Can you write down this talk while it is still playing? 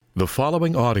The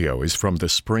following audio is from the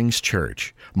Springs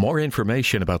Church. More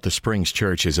information about the Springs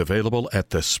Church is available at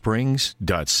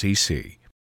thesprings.cc.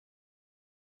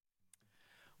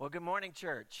 Well, good morning,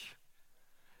 church.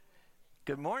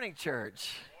 Good morning,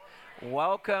 church.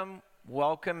 Welcome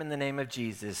in the name of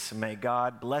Jesus. May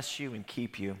God bless you and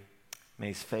keep you. May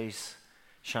His face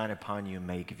shine upon you and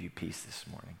may He give you peace this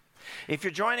morning. If you're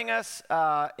joining us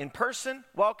in person,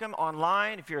 welcome.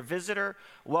 Online, if you're a visitor,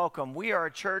 welcome. We are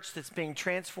a church that's being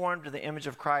transformed to the image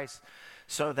of Christ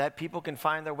so that people can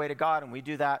find their way to God, and we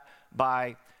do that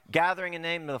by gathering in the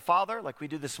name of the Father, like we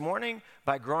do this morning,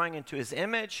 by growing into His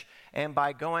image, and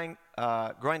by growing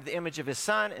to the image of His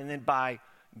Son, and then by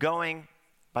going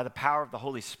by the power of the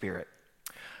Holy Spirit.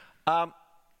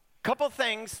 Couple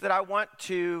things that I want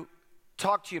to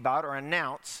talk to you about or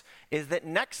announce is that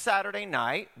next Saturday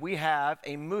night we have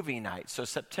a movie night. So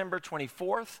September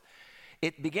 24th,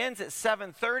 it begins at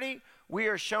 7:30. We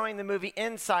are showing the movie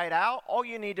Inside Out. All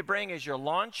you need to bring is your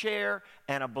lawn chair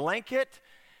and a blanket.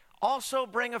 Also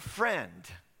bring a friend.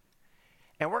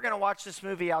 And we're going to watch this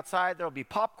movie outside. There'll be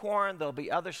popcorn, there'll be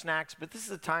other snacks, but this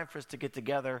is a time for us to get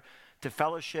together, to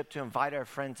fellowship, to invite our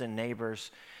friends and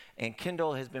neighbors. And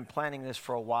Kendall has been planning this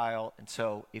for a while, and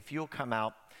so if you'll come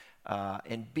out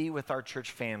and be with our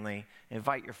church family,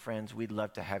 invite your friends. We'd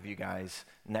love to have you guys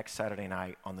next Saturday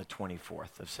night on the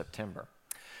 24th of September.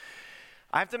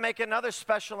 I have to make another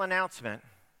special announcement.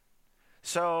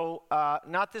 So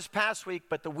not this past week,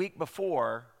 but the week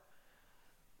before,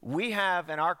 we have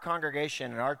in our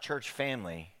congregation, in our church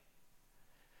family,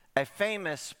 a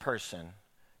famous person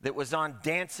that was on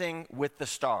Dancing with the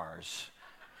Stars.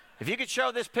 If you could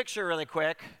show this picture really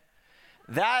quick,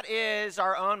 that is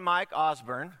our own Mike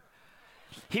Osborne.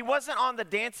 He wasn't on the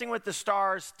Dancing with the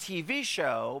Stars TV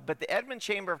show, but the Edmond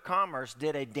Chamber of Commerce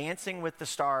did a Dancing with the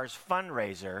Stars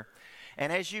fundraiser.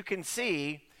 And as you can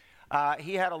see,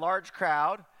 he had a large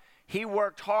crowd. He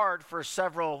worked hard for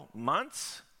several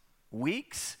months,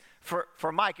 weeks.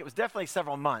 For Mike, it was definitely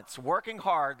several months, working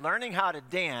hard, learning how to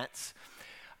dance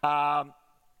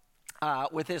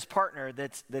with his partner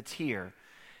that's here.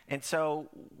 And so,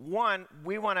 one,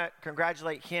 we want to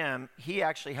congratulate him. He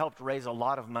actually helped raise a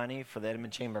lot of money for the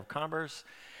Edmond Chamber of Commerce.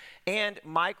 And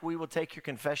Mike, we will take your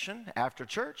confession after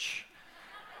church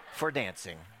for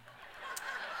dancing.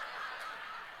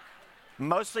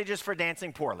 Mostly just for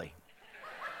dancing poorly.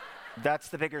 That's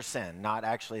the bigger sin, not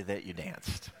actually that you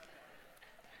danced.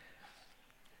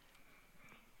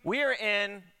 We are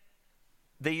in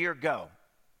the year Go,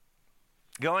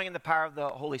 going in the power of the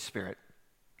Holy Spirit.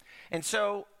 And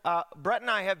so Brett and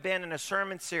I have been in a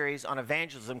sermon series on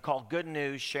evangelism called Good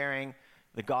News, Sharing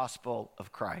the Gospel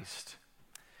of Christ.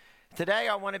 Today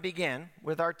I want to begin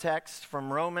with our text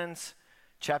from Romans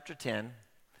chapter 10,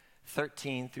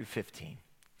 13 through 15. It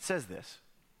says this: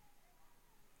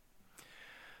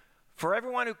 "For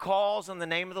everyone who calls on the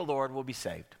name of the Lord will be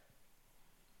saved.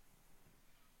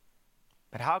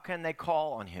 But how can they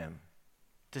call on Him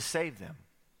to save them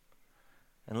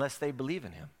unless they believe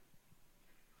in Him?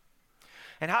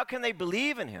 And how can they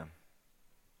believe in Him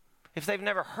if they've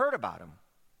never heard about Him?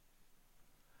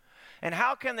 And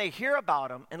how can they hear about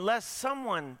Him unless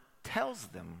someone tells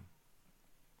them?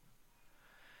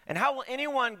 And how will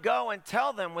anyone go and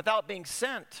tell them without being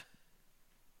sent?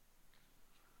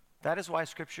 That is why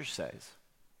Scripture says,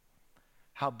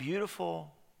 how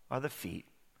beautiful are the feet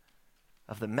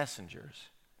of the messengers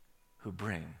who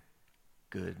bring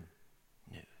good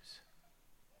news."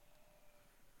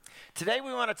 Today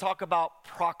we want to talk about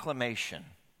proclamation.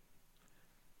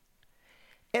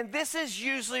 And this is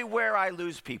usually where I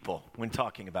lose people when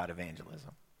talking about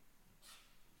evangelism.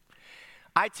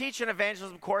 I teach an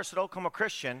evangelism course at Oklahoma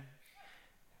Christian,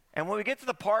 and when we get to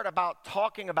the part about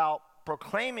talking about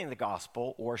proclaiming the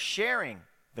gospel or sharing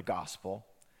the gospel,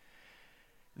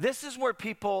 this is where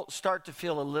people start to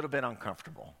feel a little bit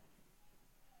uncomfortable.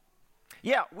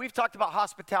 Yeah, we've talked about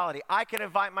hospitality. I can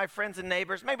invite my friends and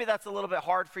neighbors. Maybe that's a little bit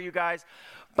hard for you guys,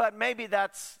 but maybe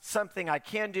that's something I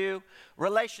can do.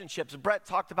 Relationships. Brett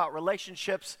talked about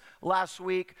relationships last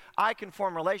week. I can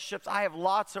form relationships. I have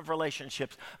lots of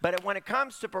relationships. But when it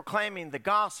comes to proclaiming the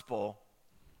gospel,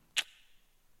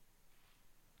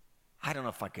 I don't know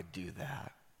if I could do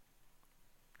that.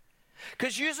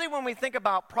 Because usually when we think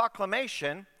about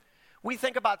proclamation, we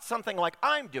think about something like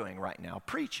I'm doing right now,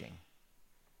 preaching.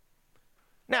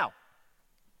 Now,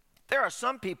 there are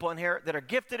some people in here that are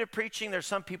gifted at preaching. There's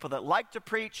some people that like to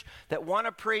preach, that want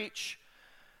to preach.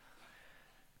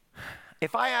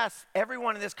 If I ask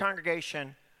everyone in this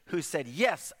congregation who said,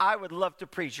 yes, I would love to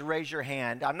preach, raise your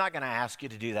hand. I'm not going to ask you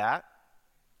to do that.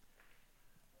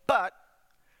 But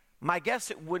my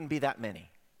guess, it wouldn't be that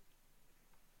many.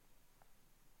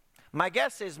 My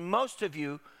guess is most of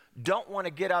you don't want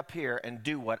to get up here and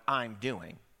do what I'm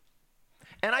doing.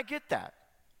 And I get that.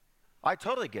 I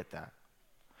totally get that.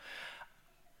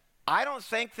 I don't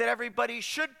think that everybody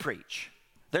should preach.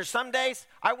 There's some days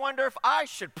I wonder if I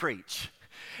should preach.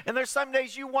 And there's some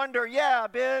days you wonder, yeah,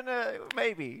 Ben,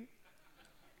 maybe.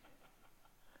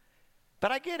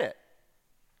 But I get it.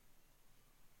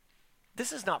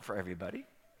 This is not for everybody.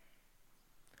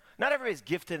 Not everybody's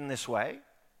gifted in this way.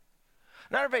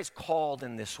 Not everybody's called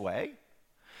in this way.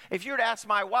 If you were to ask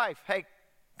my wife, hey,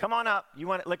 come on up, you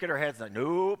want to look at her head, like,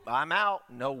 nope, I'm out.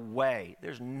 No way.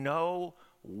 There's no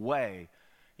way.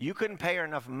 You couldn't pay her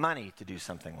enough money to do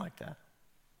something like that.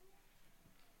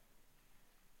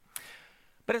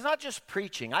 But it's not just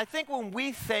preaching. I think when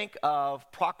we think of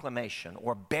proclamation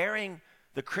or bearing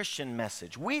the Christian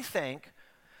message, we think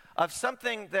of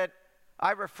something that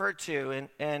I refer to,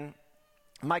 and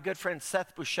my good friend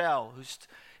Seth Bushell,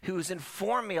 who's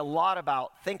informed me a lot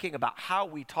about thinking about how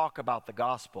we talk about the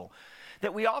gospel,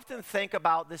 that we often think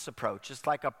about this approach. It's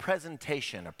like a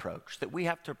presentation approach, that we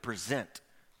have to present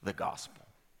the gospel.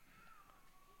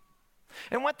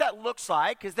 And what that looks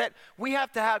like is that we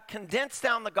have to have condensed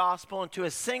down the gospel into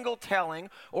a single telling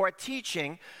or a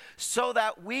teaching so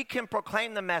that we can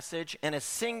proclaim the message in a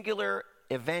singular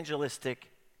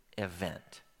evangelistic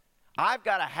event. I've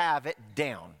got to have it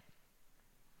down.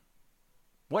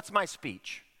 What's my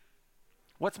speech?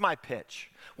 What's my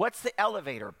pitch? What's the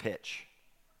elevator pitch?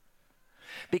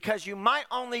 Because you might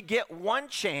only get one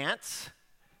chance,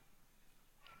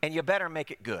 and you better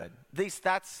make it good. At least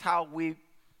that's how we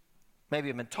maybe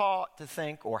have been taught to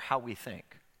think, or how we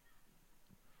think.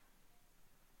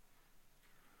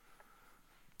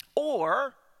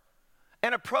 Or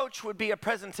an approach would be a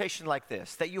presentation like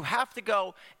this, that you have to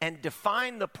go and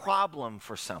define the problem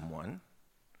for someone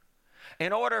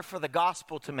in order for the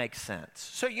gospel to make sense.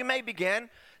 So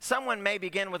someone may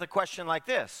begin with a question like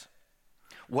this: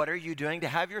 what are you doing to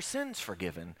have your sins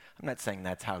forgiven? I'm not saying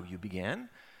that's how you begin,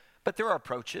 but there are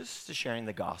approaches to sharing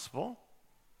the gospel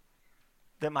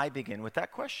that might begin with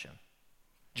that question.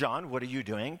 John, what are you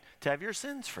doing to have your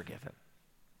sins forgiven?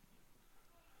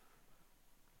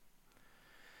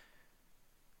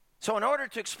 So in order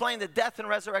to explain the death and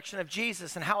resurrection of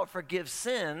Jesus and how it forgives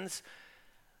sins,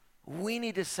 we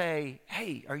need to say,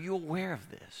 hey, are you aware of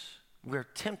this? We're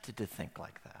tempted to think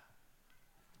like that.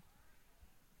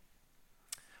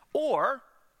 Or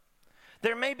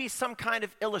there may be some kind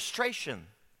of illustration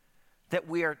that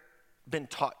we are been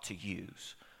taught to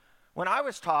use. When I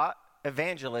was taught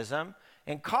evangelism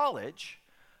in college,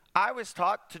 I was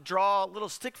taught to draw little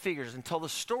stick figures and tell the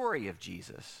story of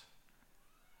Jesus.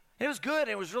 And it was good, and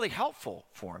it was really helpful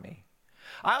for me.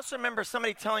 I also remember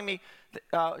somebody telling me,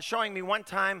 showing me one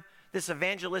time this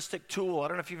evangelistic tool. I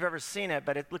don't know if you've ever seen it,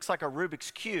 but it looks like a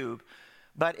Rubik's Cube.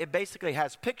 But it basically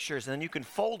has pictures, and then you can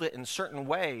fold it in certain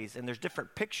ways, and there's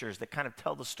different pictures that kind of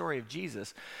tell the story of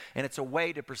Jesus. And it's a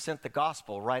way to present the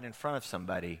gospel right in front of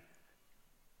somebody.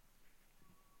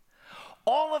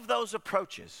 All of those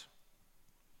approaches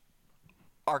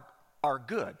are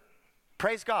good.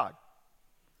 Praise God.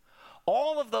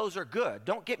 All of those are good.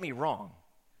 Don't get me wrong.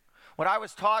 When I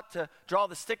was taught to draw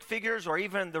the stick figures, or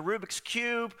even the Rubik's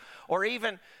Cube, or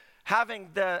even having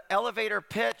the elevator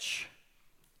pitch,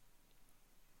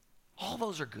 all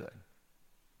those are good.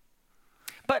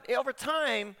 But over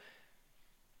time,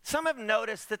 some have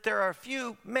noticed that there are a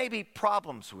few maybe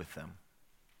problems with them.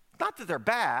 Not that they're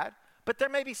bad, but there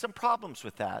may be some problems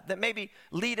with that maybe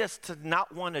lead us to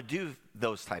not want to do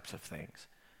those types of things.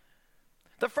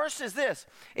 The first is this: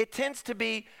 it tends to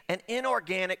be an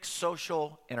inorganic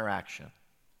social interaction.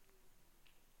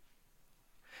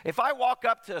 If I walk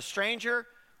up to a stranger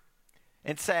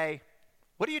and say,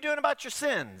 "What are you doing about your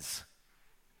sins?"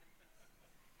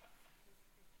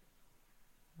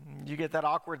 You get that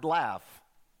awkward laugh.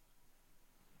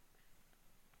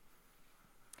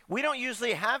 We don't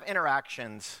usually have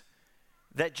interactions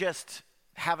that just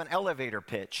have an elevator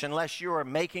pitch unless you are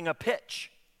making a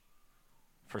pitch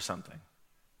for something.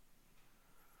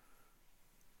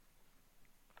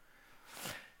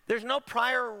 There's no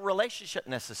prior relationship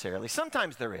necessarily.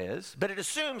 Sometimes there is, but it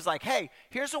assumes like, hey,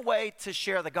 here's a way to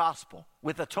share the gospel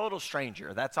with a total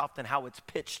stranger. That's often how it's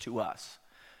pitched to us.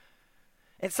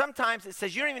 And sometimes it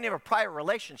says you don't even have a prior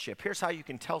relationship. Here's how you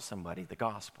can tell somebody the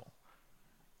gospel.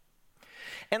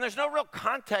 And there's no real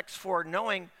context for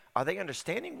knowing, are they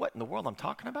understanding what in the world I'm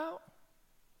talking about?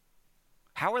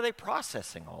 How are they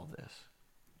processing all this?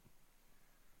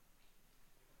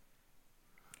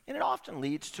 And it often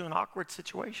leads to an awkward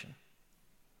situation.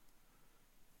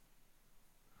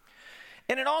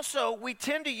 And it also, we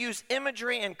tend to use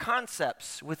imagery and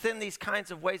concepts within these kinds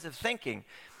of ways of thinking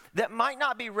that might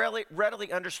not be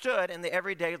readily understood in the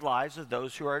everyday lives of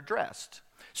those who are addressed.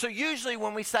 So usually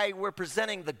when we say we're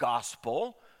presenting the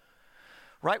gospel,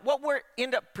 right, what we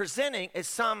end up presenting is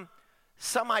some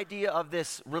idea of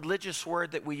this religious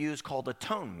word that we use called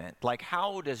atonement. Like,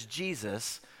 how does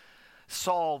Jesus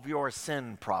solve your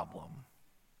sin problem?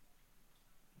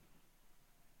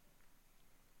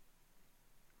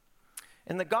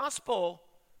 And the gospel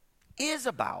is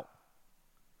about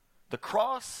the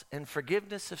cross and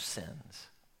forgiveness of sins.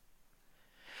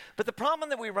 But the problem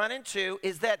that we run into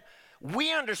is that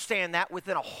we understand that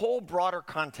within a whole broader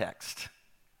context.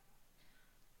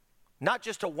 Not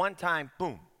just a one-time,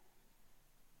 boom,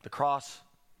 the cross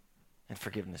and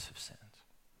forgiveness of sins.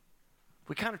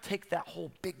 We kind of take that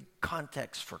whole big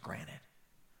context for granted.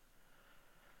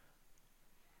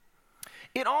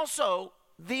 It also,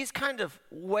 these kind of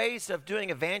ways of doing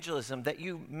evangelism that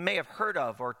you may have heard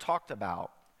of or talked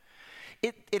about,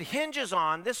 it hinges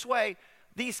on, this way,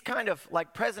 these kind of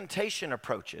like presentation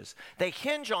approaches, they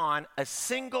hinge on a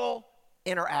single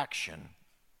interaction.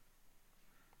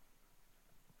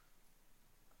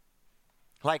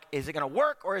 Like, is it going to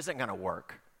work or isn't it going to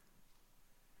work?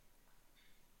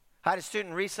 I had a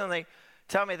student recently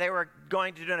tell me they were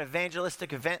going to do an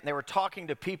evangelistic event and they were talking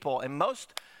to people, and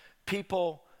most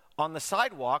people on the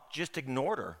sidewalk just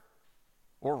ignored her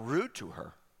or rude to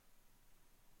her.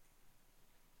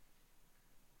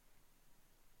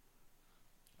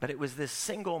 But it was this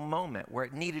single moment where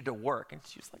it needed to work. And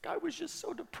she was like, I was just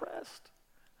so depressed.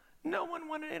 No one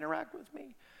wanted to interact with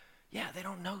me. Yeah, they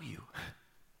don't know you.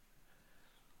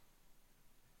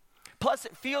 Plus,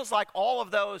 it feels like all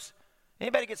of those,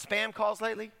 anybody get spam calls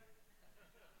lately?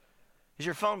 Is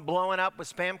your phone blowing up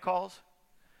with spam calls?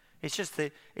 It's just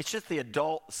the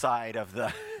adult side of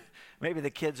the, maybe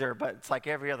the kids are, but it's like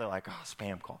every other, like, oh,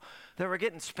 spam call. They were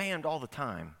getting spammed all the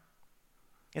time.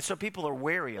 And so people are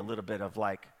wary a little bit of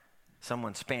like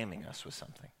someone spamming us with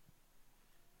something.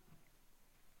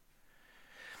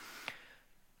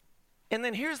 And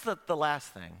then here's the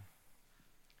last thing.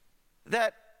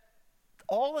 That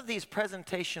all of these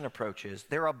presentation approaches,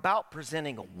 they're about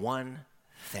presenting one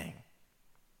thing.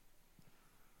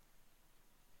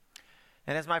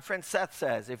 And as my friend Seth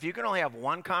says, if you can only have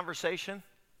one conversation,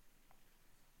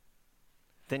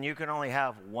 then you can only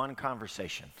have one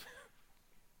conversation.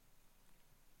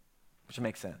 Which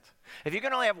makes sense. If you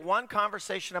can only have one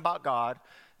conversation about God,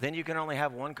 then you can only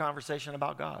have one conversation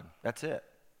about God. That's it.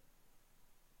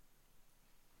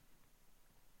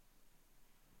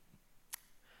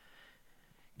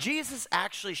 Jesus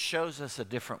actually shows us a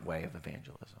different way of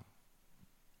evangelism.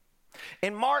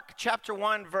 In Mark chapter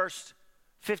 1, verse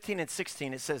 15 and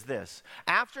 16, it says this: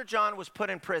 after John was put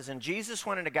in prison, Jesus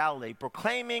went into Galilee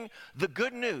proclaiming the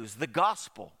good news, the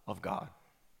gospel of God.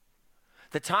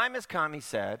 The time has come, he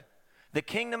said, the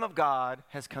kingdom of God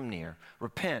has come near.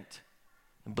 Repent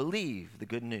and believe the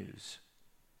good news.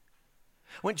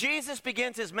 When Jesus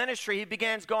begins his ministry, he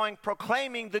begins going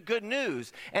proclaiming the good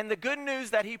news. And the good news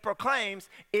that he proclaims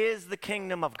is the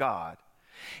kingdom of God.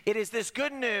 It is this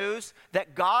good news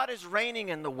that God is reigning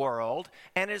in the world,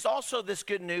 and it is also this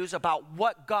good news about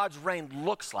what God's reign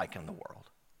looks like in the world.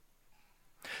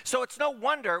 So it's no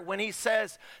wonder when he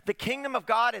says the kingdom of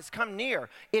God has come near.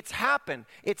 It's happened.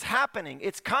 It's happening.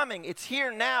 It's coming. It's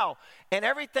here now. And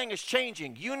everything is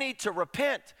changing. You need to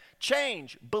repent,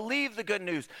 change, believe the good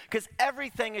news, because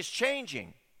everything is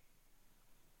changing.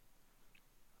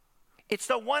 It's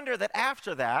no wonder that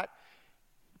after that,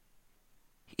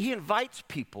 he invites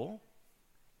people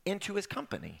into his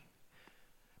company.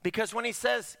 Because when he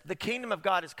says the kingdom of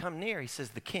God has come near, he says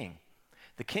the king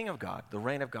of God, the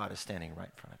reign of God is standing right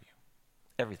in front of you.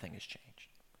 Everything has changed.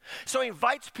 So he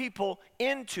invites people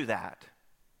into that.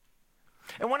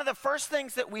 And one of the first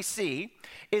things that we see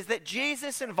is that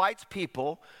Jesus invites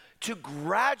people to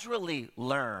gradually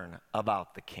learn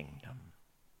about the kingdom.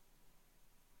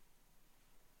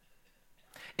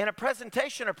 In a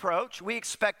presentation approach, we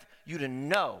expect you to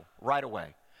know right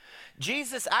away.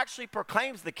 Jesus actually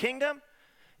proclaims the kingdom.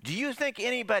 Do you think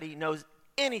anybody knows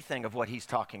anything of what he's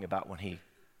talking about when he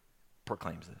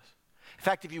proclaims this? In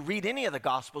fact, if you read any of the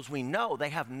Gospels, we know they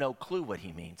have no clue what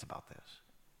he means about this.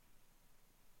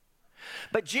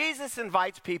 But Jesus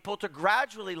invites people to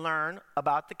gradually learn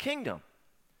about the kingdom.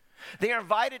 They are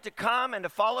invited to come and to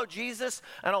follow Jesus,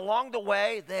 and along the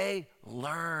way, they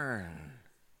learn.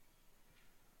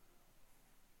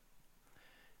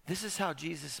 This is how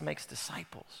Jesus makes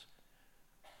disciples.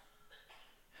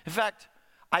 In fact,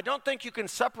 I don't think you can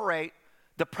separate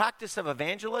the practice of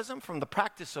evangelism from the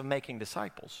practice of making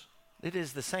disciples. It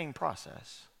is the same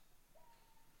process.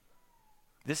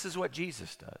 This is what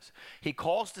Jesus does. He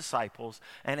calls disciples,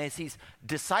 and as he's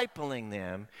discipling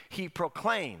them, he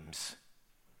proclaims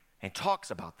and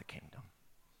talks about the kingdom.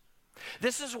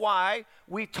 This is why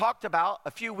we talked about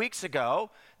a few weeks ago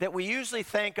that we usually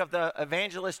think of the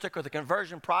evangelistic or the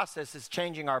conversion process as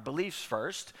changing our beliefs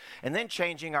first, and then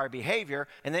changing our behavior,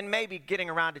 and then maybe getting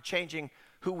around to changing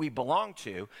who we belong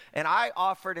to. And I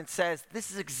offered and says this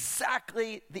is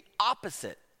exactly the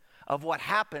opposite of what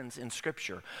happens in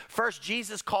Scripture. First,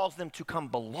 Jesus calls them to come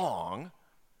belong.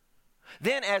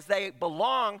 Then, as they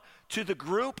belong to the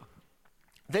group,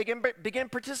 they can begin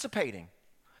participating.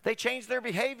 They change their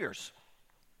behaviors.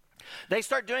 They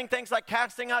start doing things like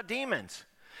casting out demons.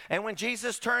 And when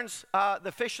Jesus turns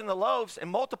the fish and the loaves and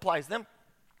multiplies them,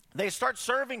 they start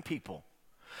serving people.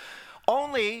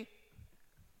 Only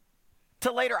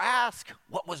to later ask,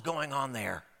 what was going on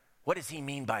there? What does he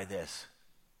mean by this?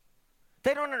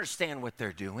 They don't understand what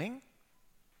they're doing.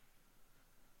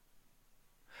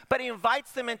 But he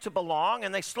invites them in to belong,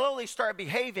 and they slowly start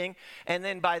behaving, and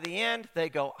then by the end, they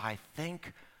go, I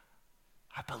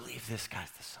believe this guy's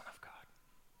the Son of God.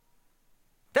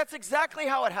 That's exactly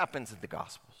how it happens in the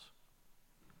Gospels.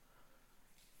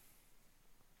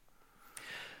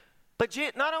 But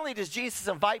not only does Jesus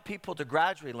invite people to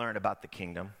gradually learn about the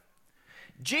kingdom,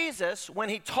 Jesus, when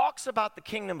he talks about the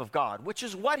kingdom of God, which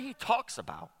is what he talks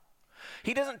about,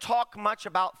 he doesn't talk much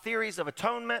about theories of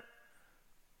atonement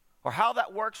or how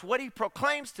that works. What he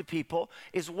proclaims to people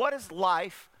is what does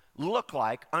life look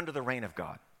like under the reign of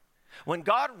God? When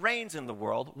God reigns in the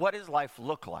world, what does life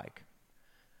look like?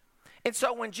 And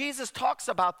so when Jesus talks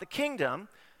about the kingdom,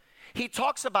 he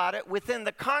talks about it within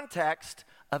the context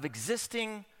of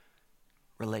existing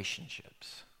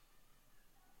relationships.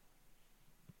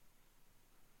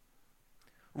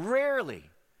 Rarely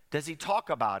does he talk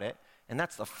about it, and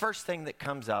that's the first thing that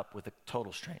comes up with a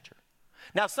total stranger.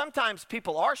 Now, sometimes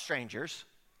people are strangers.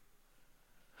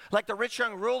 Like the rich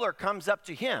young ruler comes up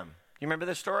to him. You remember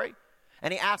this story?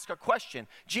 And he asks a question.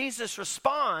 Jesus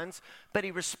responds, but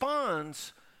he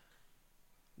responds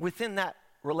within that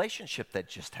relationship that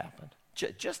just happened.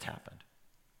 Just happened.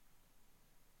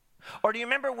 Or do you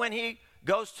remember when he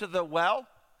goes to the well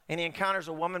and he encounters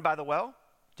a woman by the well?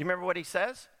 Do you remember what he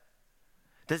says?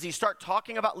 Does he start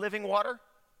talking about living water?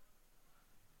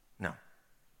 No.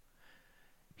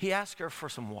 He asks her for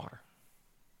some water.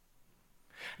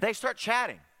 They start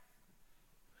chatting.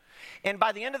 And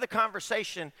by the end of the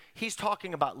conversation, he's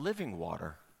talking about living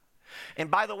water.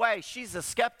 And by the way, she's a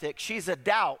skeptic. She's a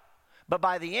doubt. But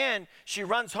by the end, she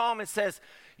runs home and says,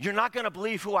 you're not going to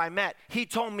believe who I met. He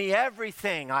told me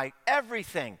everything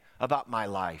about my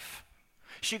life.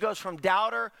 She goes from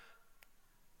doubter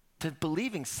to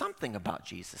believing something about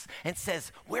Jesus and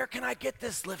says, where can I get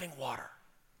this living water?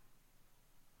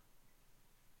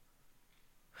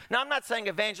 Now, I'm not saying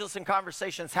evangelists and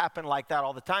conversations happen like that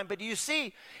all the time, but you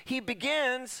see, he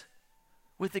begins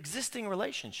with existing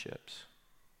relationships.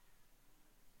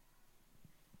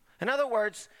 In other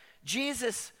words,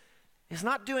 Jesus is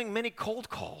not doing many cold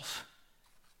calls.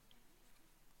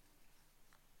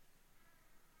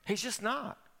 He's just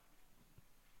not.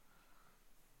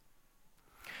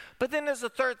 But then there's a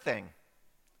third thing.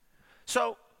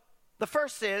 So the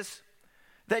first is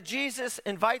that Jesus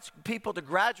invites people to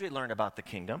gradually learn about the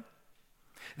kingdom.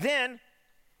 Then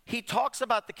he talks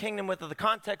about the kingdom within the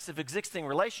context of existing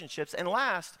relationships. And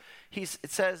last, it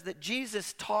says that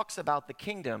Jesus talks about the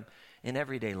kingdom in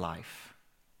everyday life.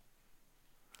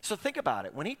 So think about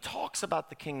it. When he talks about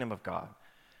the kingdom of God,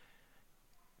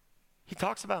 he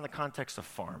talks about it in the context of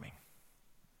farming.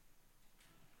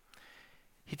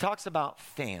 He talks about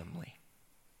family.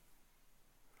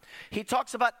 He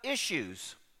talks about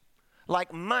issues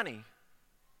like money,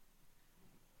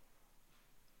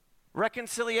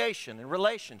 reconciliation, and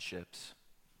relationships.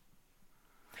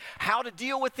 How to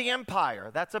deal with the empire.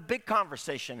 That's a big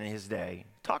conversation in his day.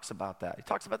 He talks about that. He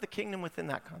talks about the kingdom within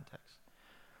that context.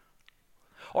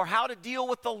 Or how to deal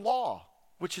with the law,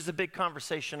 which is a big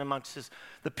conversation amongst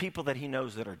the people that he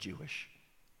knows that are Jewish.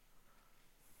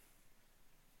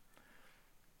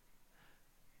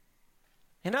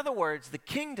 In other words, the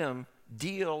kingdom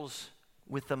deals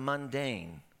with the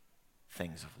mundane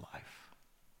things of life.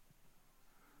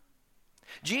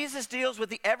 Jesus deals with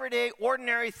the everyday,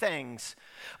 ordinary things,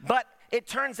 but it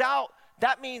turns out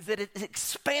that means that it's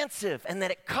expansive and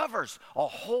that it covers a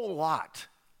whole lot,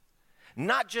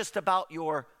 not just about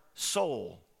your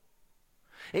soul.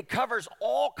 It covers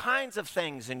all kinds of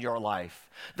things in your life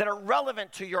that are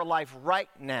relevant to your life right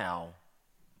now.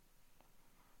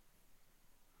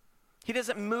 He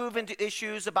doesn't move into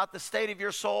issues about the state of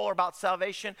your soul or about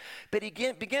salvation, but he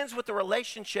begins with the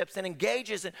relationships and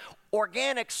engages in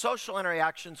organic social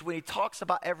interactions when he talks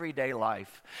about everyday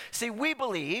life. See, we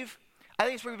believe, at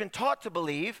least we've been taught to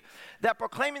believe, that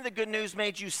proclaiming the good news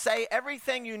made you say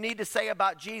everything you need to say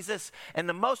about Jesus and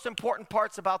the most important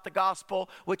parts about the gospel,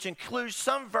 which includes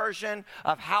some version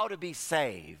of how to be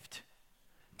saved.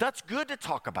 That's good to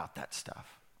talk about that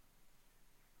stuff.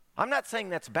 I'm not saying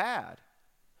that's bad.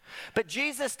 But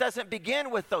Jesus doesn't begin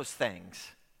with those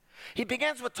things. He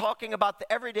begins with talking about the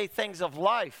everyday things of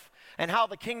life and how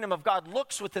the kingdom of God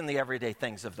looks within the everyday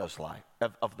things of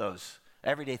those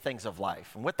everyday things of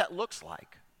life and what that looks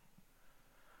like.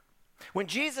 When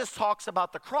Jesus talks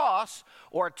about the cross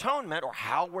or atonement or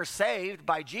how we're saved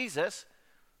by Jesus,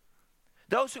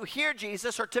 those who hear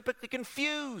Jesus are typically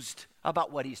confused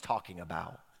about what he's talking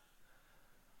about.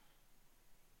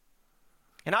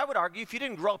 And I would argue if you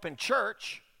didn't grow up in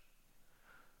church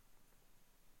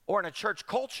or in a church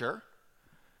culture,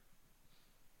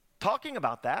 talking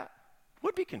about that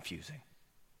would be confusing.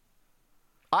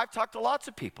 I've talked to lots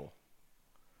of people.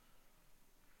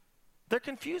 They're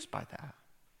confused by that.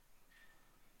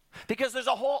 Because there's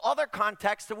a whole other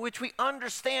context in which we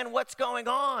understand what's going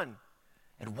on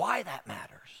and why that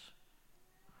matters.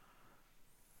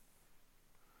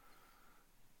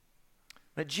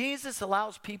 But Jesus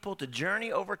allows people to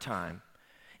journey over time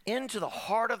into the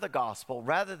heart of the gospel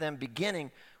rather than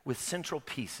beginning with central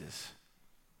pieces.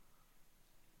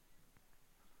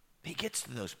 He gets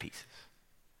to those pieces,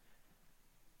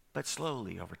 but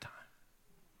slowly over time.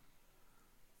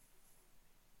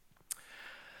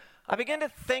 I began to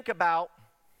think about,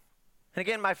 and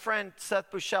again, my friend Seth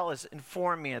Bushell has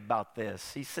informed me about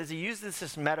this. He says he uses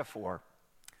this metaphor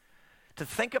to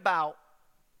think about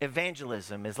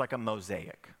evangelism as like a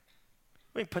mosaic.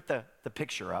 Let me put the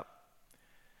picture up.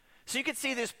 So you could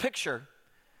see this picture.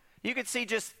 You could see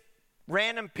just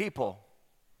random people,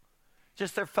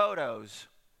 just their photos.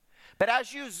 But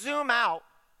as you zoom out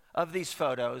of these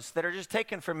photos that are just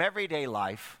taken from everyday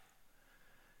life,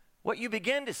 what you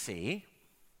begin to see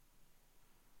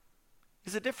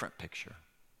is a different picture.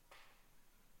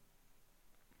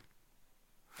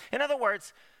 In other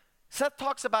words, Seth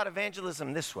talks about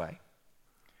evangelism this way,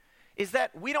 is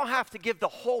that we don't have to give the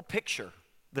whole picture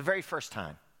the very first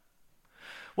time.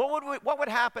 What would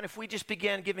happen if we just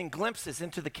began giving glimpses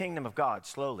into the kingdom of God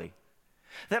slowly?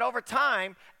 That over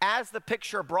time, as the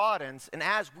picture broadens and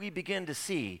as we begin to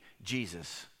see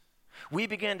Jesus, we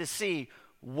begin to see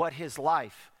what his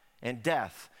life and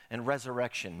death and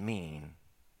resurrection mean.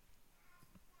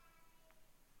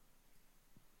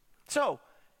 So,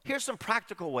 here's some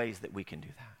practical ways that we can do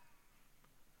that.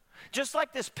 Just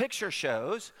like this picture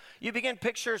shows, you begin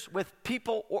pictures with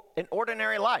people in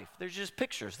ordinary life. There's just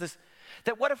pictures.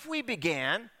 That what if we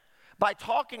began by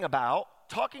talking about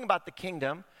the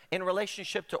kingdom in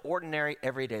relationship to ordinary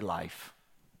everyday life?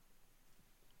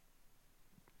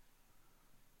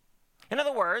 In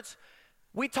other words,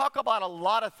 we talk about a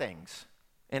lot of things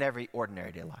in every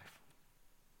ordinary day life.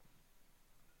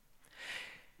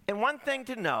 And one thing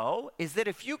to know is that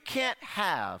if you can't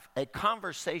have a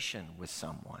conversation with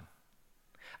someone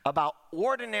about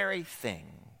ordinary things,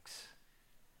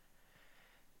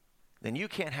 then you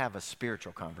can't have a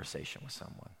spiritual conversation with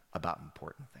someone about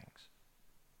important things.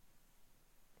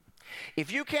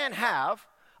 If you can't have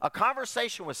a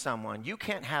conversation with someone, you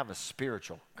can't have a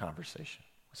spiritual conversation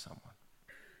with someone.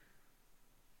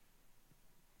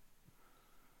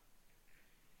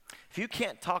 If you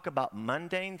can't talk about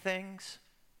mundane things,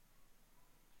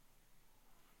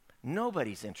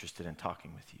 nobody's interested in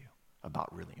talking with you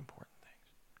about really important things.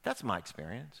 That's my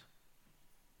experience.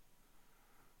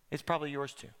 It's probably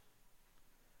yours too.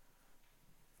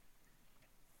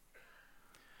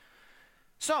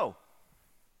 So,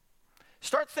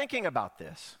 start thinking about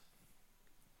this.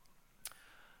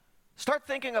 Start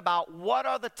thinking about what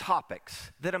are the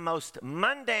topics that are most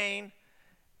mundane,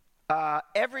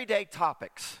 everyday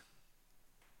topics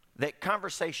that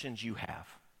conversations you have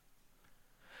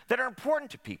that are important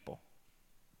to people.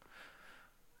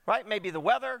 Right? Maybe the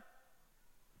weather.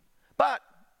 But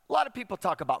a lot of people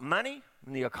talk about money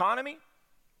and the economy.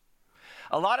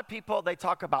 A lot of people, they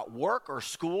talk about work or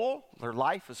school. Their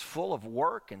life is full of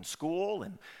work and school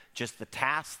and just the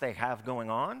tasks they have going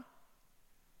on.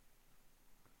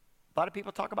 A lot of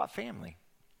people talk about family.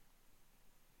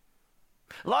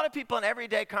 A lot of people in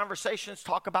everyday conversations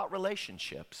talk about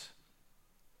relationships.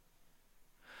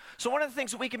 So one of the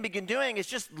things that we can begin doing is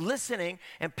just listening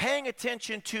and paying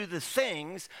attention to the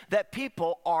things that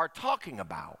people are talking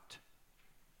about.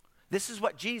 This is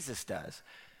what Jesus does.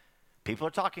 People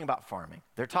are talking about farming.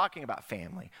 They're talking about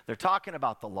family. They're talking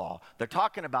about the law. They're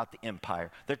talking about the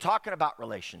empire. They're talking about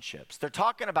relationships. They're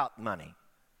talking about money.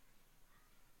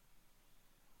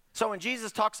 So when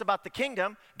Jesus talks about the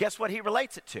kingdom, guess what he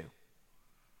relates it to?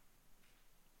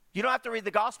 You don't have to read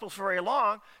the Gospels for very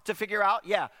long to figure out,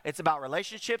 yeah, it's about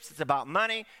relationships, it's about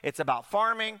money, it's about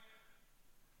farming.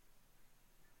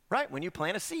 Right? When you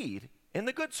plant a seed in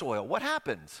the good soil, what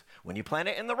happens? When you plant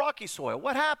it in the rocky soil,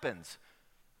 what happens?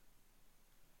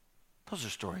 Those are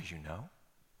stories you know.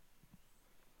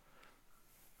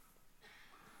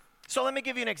 So let me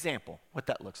give you an example what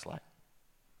that looks like.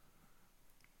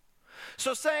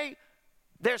 So say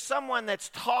there's someone that's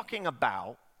talking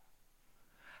about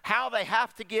how they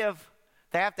have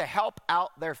to help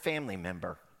out their family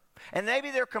member. And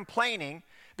maybe they're complaining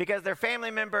because their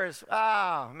family member is,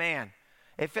 oh man,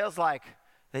 it feels like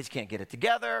they just can't get it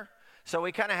together. So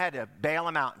we kind of had to bail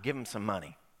them out and give them some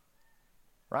money.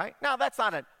 Right? Now that's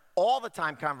not an all the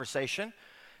time conversation.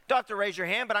 Don't have to raise your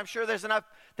hand, but I'm sure there's enough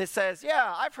that says,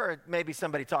 yeah, I've heard maybe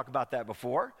somebody talk about that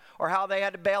before, or how they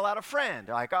had to bail out a friend.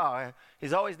 Like, oh,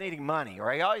 he's always needing money, or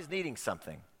he's always needing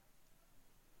something.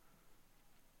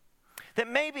 That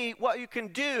maybe what you can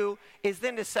do is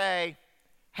then to say,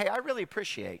 hey, I really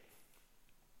appreciate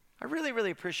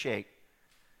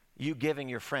you giving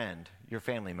your friend, your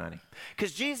family money.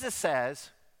 Because Jesus says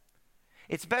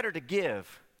it's better to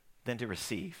give than to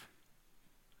receive.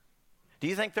 Do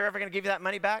you think they're ever going to give you that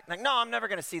money back? Like, no, I'm never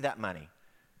going to see that money.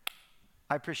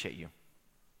 I appreciate you.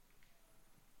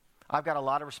 I've got a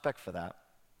lot of respect for that.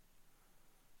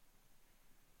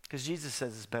 Because Jesus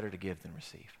says it's better to give than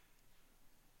receive.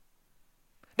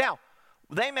 Now,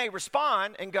 they may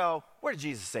respond and go, where did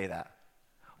Jesus say that?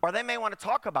 Or they may want to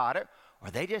talk about it, or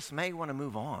they just may want to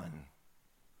move on.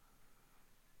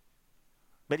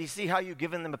 But you see how you've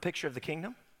given them a picture of the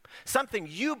kingdom? Something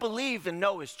you believe and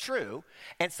know is true,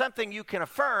 and something you can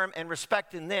affirm and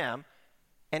respect in them,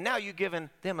 and now you've given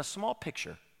them a small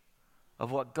picture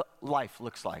of what life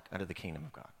looks like under the kingdom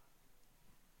of God.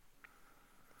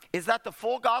 Is that the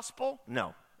full gospel?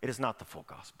 No, it is not the full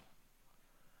gospel.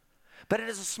 But it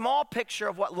is a small picture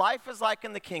of what life is like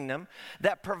in the kingdom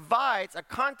that provides a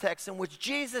context in which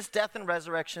Jesus' death and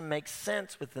resurrection makes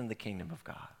sense within the kingdom of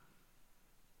God.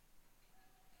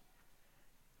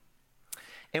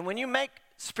 And when you make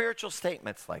spiritual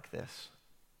statements like this,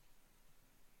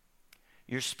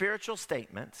 your spiritual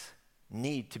statements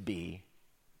need to be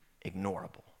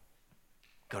ignorable.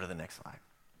 Go to the next slide.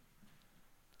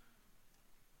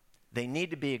 They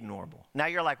need to be ignorable. Now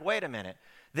you're like, wait a minute.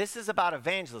 This is about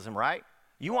evangelism, right?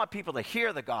 You want people to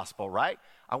hear the gospel, right?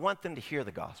 I want them to hear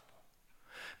the gospel.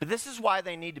 But this is why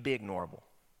they need to be ignorable.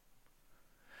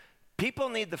 People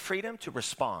need the freedom to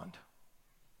respond,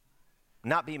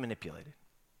 not be manipulated.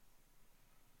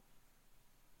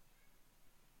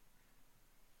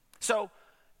 So,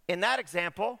 in that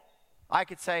example, I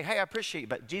could say, hey, I appreciate you,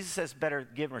 but Jesus says better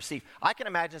give and receive. I can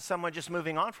imagine someone just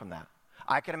moving on from that.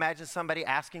 I can imagine somebody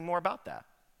asking more about that.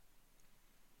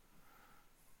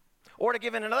 Or to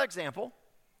give in another example,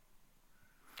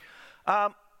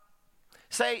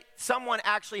 say someone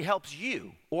actually helps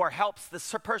you or helps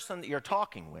the person that you're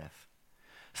talking with.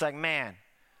 It's like, man,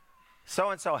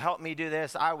 so-and-so helped me do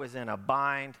this. I was in a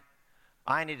bind.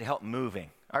 I needed help moving.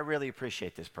 I really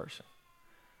appreciate this person.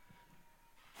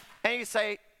 And you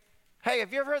say, hey,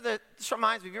 have you ever heard this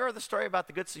reminds me, have you ever heard the story about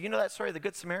you know that story of the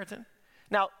Good Samaritan?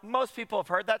 Now, most people have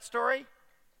heard that story,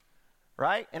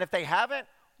 right? And if they haven't,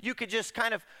 you could just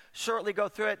kind of shortly go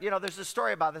through it. You know, there's a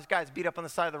story about this guy's beat up on the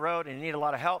side of the road and he needed a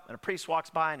lot of help, and a priest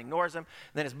walks by and ignores him.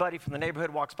 And then his buddy from the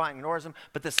neighborhood walks by and ignores him.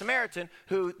 But the Samaritan,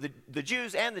 who the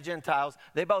Jews and the Gentiles,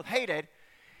 they both hated,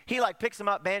 he picks him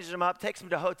up, bandages him up, takes him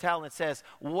to a hotel and says,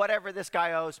 whatever this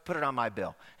guy owes, put it on my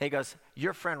bill. And he goes,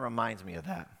 your friend reminds me of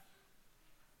that.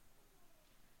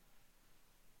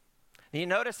 You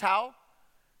notice how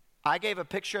I gave a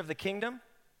picture of the kingdom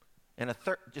in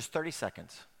just 30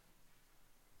 seconds.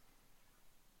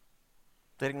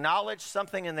 That acknowledged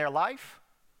something in their life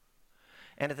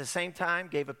and at the same time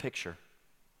gave a picture.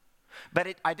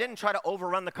 But I didn't try to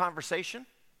overrun the conversation.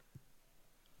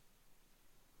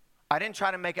 I didn't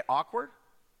try to make it awkward.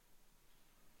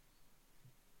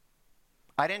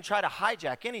 I didn't try to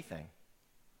hijack anything.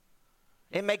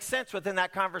 It makes sense within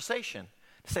that conversation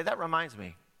to say, that reminds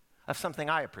me of something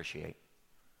I appreciate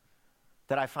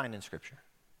that I find in Scripture.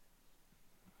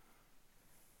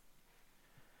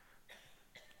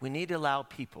 We need to allow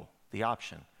people the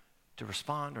option to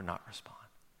respond or not respond.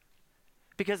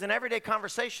 Because in everyday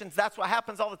conversations, that's what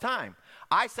happens all the time.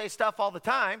 I say stuff all the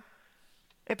time,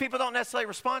 and people don't necessarily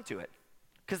respond to it,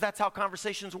 because that's how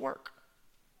conversations work.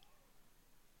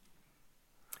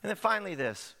 And then finally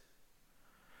this,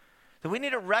 that we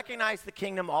need to recognize the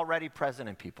kingdom already present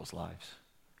in people's lives.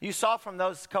 You saw from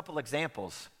those couple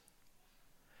examples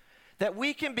that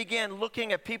we can begin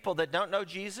looking at people that don't know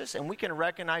Jesus and we can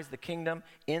recognize the kingdom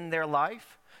in their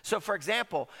life. So for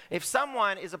example, if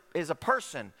someone is a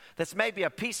person that's maybe a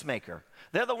peacemaker,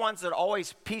 they're the ones that are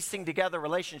always piecing together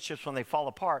relationships when they fall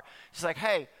apart. It's like,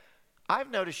 hey,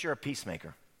 I've noticed you're a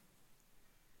peacemaker.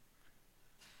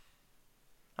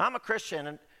 I'm a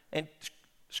Christian, and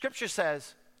Scripture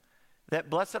says that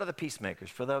blessed are the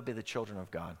peacemakers, for they'll be the children of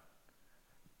God.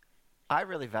 I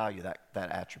really value that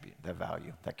attribute, that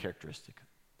value, that characteristic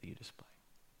that you display.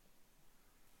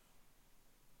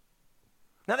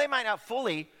 Now, they might not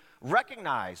fully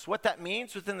recognize what that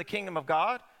means within the kingdom of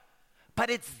God, but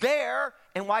it's there,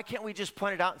 and why can't we just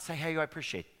point it out and say, hey, I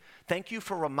appreciate it. Thank you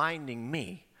for reminding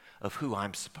me of who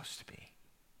I'm supposed to be.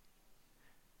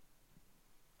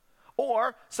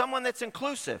 Or someone that's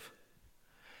inclusive.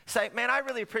 Say, man, I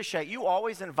really appreciate you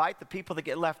always invite the people that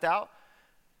get left out.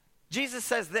 Jesus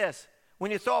says this,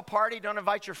 when you throw a party, don't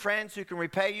invite your friends who can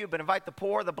repay you, but invite the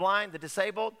poor, the blind, the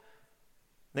disabled.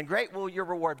 Then great will your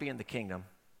reward be in the kingdom.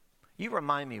 You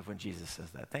remind me of when Jesus says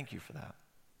that. Thank you for that.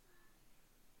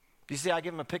 Do you see I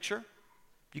give him a picture?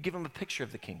 You give him a picture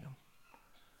of the kingdom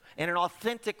in an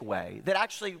authentic way that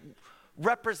actually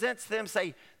represents them.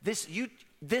 Say, this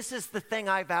is the thing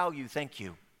I value. Thank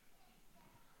you.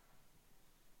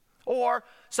 Or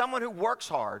someone who works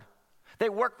hard. They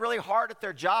work really hard at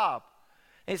their job.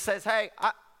 And he says, hey,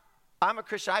 I'm a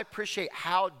Christian. I appreciate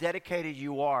how dedicated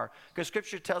you are. Because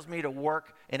Scripture tells me to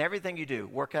work in everything you do.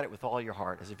 Work at it with all your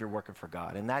heart as if you're working for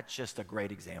God. And that's just a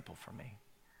great example for me.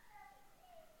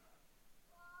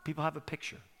 People have a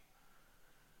picture.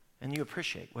 And you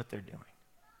appreciate what they're doing.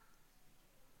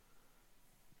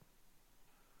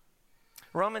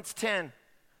 Romans 10,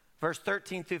 verse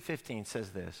 13 through 15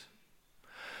 says this.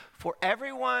 For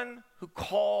everyone who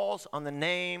calls on the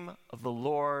name of the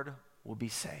Lord will be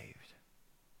saved.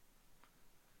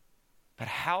 But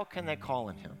how can they call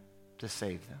on him to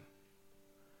save them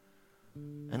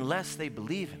unless they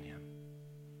believe in him?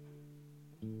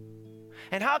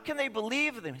 And how can they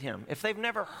believe in him if they've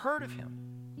never heard of him?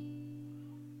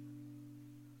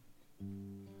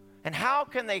 And how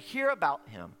can they hear about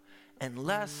him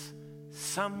unless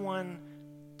someone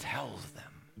tells them?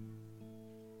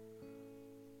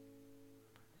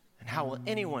 And how will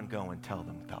anyone go and tell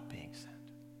them without being sent?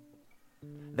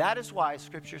 That is why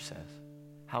Scripture says,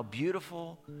 how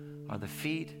beautiful are the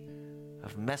feet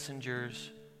of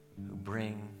messengers who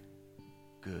bring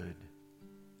good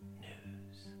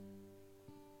news.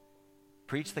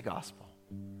 Preach the gospel.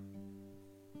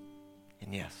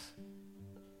 And yes,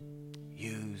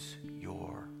 use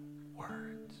your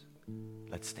words.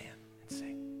 Let's stand.